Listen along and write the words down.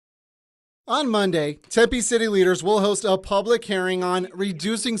On Monday, Tempe city leaders will host a public hearing on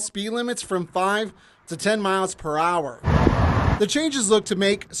reducing speed limits from 5 to 10 miles per hour. The changes look to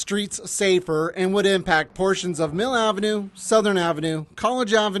make streets safer and would impact portions of Mill Avenue, Southern Avenue,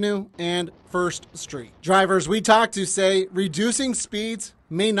 College Avenue, and First Street. Drivers we talked to say reducing speeds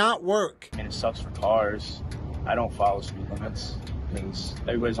may not work. I mean, it sucks for cars. I don't follow speed limits because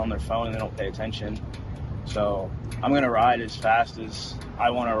everybody's on their phone and they don't pay attention. So I'm going to ride as fast as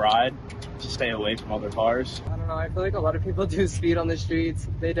I want to ride to stay away from other cars. I don't know. I feel like a lot of people do speed on the streets.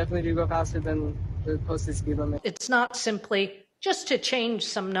 They definitely do go faster than the posted speed limit. It's not simply just to change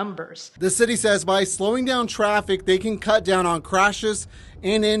some numbers. The city says by slowing down traffic, they can cut down on crashes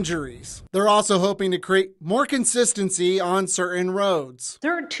and injuries. They're also hoping to create more consistency on certain roads.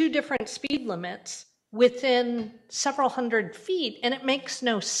 There are 2 different speed limits within several hundred feet, and it makes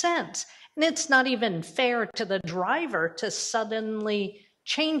no sense. And it's not even fair to the driver to suddenly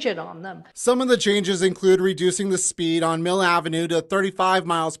change it on them. Some of the changes include reducing the speed on Mill Avenue to 35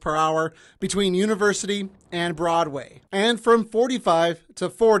 miles per hour between University and Broadway, and from 45 to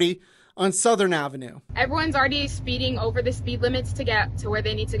 40 on Southern Avenue. Everyone's already speeding over the speed limits to get to where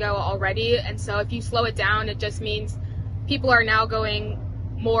they need to go already, and so if you slow it down, it just means people are now going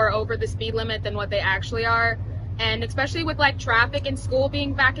more over the speed limit than what they actually are. And especially with like traffic and school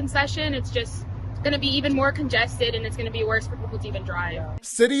being back in session, it's just going to be even more congested and it's going to be worse for people to even drive.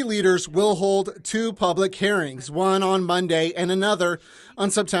 City leaders will hold 2 public hearings, one on Monday and another on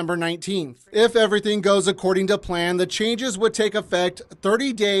September 19th. If everything goes according to plan, the changes would take effect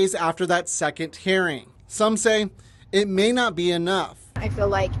 30 days after that second hearing. Some say it may not be enough. I feel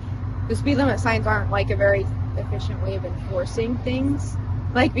like the speed limit signs aren't like a very efficient way of enforcing things.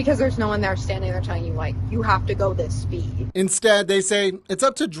 Like, because there's no one there standing there telling you, like, you have to go this speed. Instead, they say it's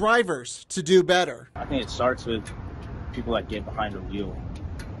up to drivers to do better. I think it starts with people that get behind a wheel.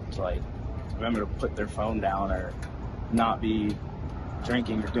 It's like, remember to put their phone down or not be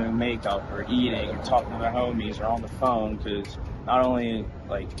drinking or doing makeup or eating or talking to their homies or on the phone, because not only,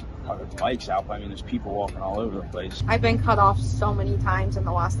 like, are there bikes out, but I mean, there's people walking all over the place. I've been cut off so many times in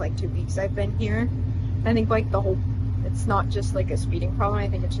the last, like, 2 weeks I've been here. I think, like, it's not just like a speeding problem. I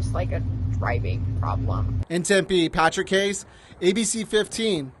think it's just like a driving problem. In Tempe, Patrick Hayes, ABC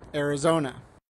 15, Arizona.